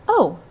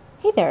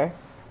Hey there.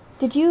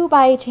 Did you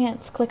by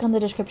chance click on the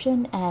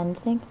description and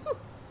think,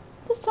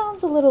 this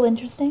sounds a little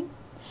interesting?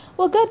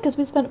 Well, good, because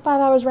we spent 5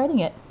 hours writing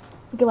it.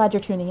 Glad you're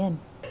tuning in.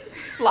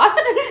 Lost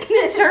and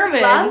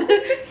determined. Lost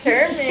and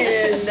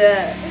determined.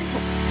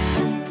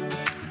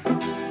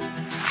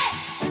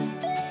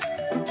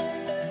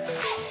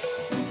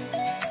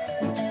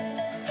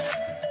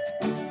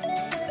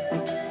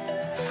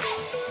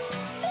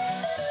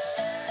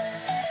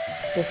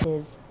 This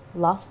is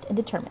Lost and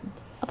Determined,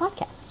 a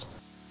podcast.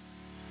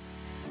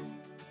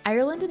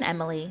 Ireland and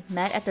Emily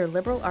met at their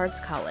liberal arts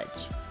college.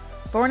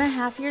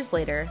 4.5 years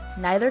later,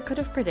 neither could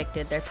have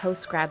predicted their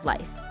post-grad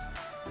life.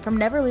 From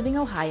never leaving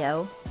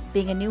Ohio,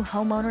 being a new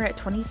homeowner at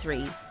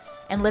 23,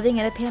 and living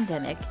in a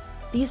pandemic,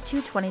 these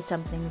two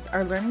 20-somethings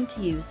are learning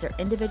to use their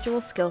individual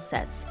skill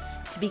sets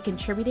to be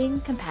contributing,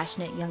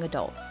 compassionate young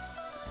adults.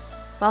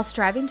 While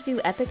striving to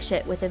do epic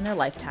shit within their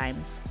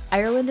lifetimes,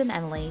 Ireland and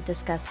Emily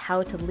discuss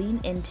how to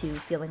lean into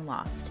feeling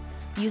lost,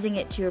 using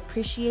it to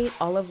appreciate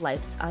all of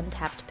life's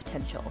untapped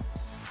potential.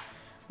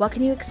 What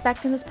can you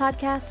expect in this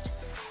podcast?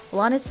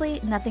 Well,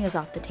 honestly, nothing is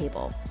off the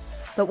table.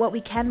 But what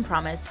we can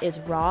promise is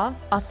raw,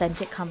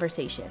 authentic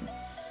conversation.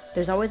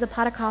 There's always a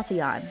pot of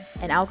coffee on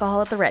and alcohol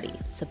at the ready,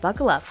 so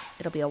buckle up,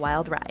 it'll be a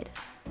wild ride.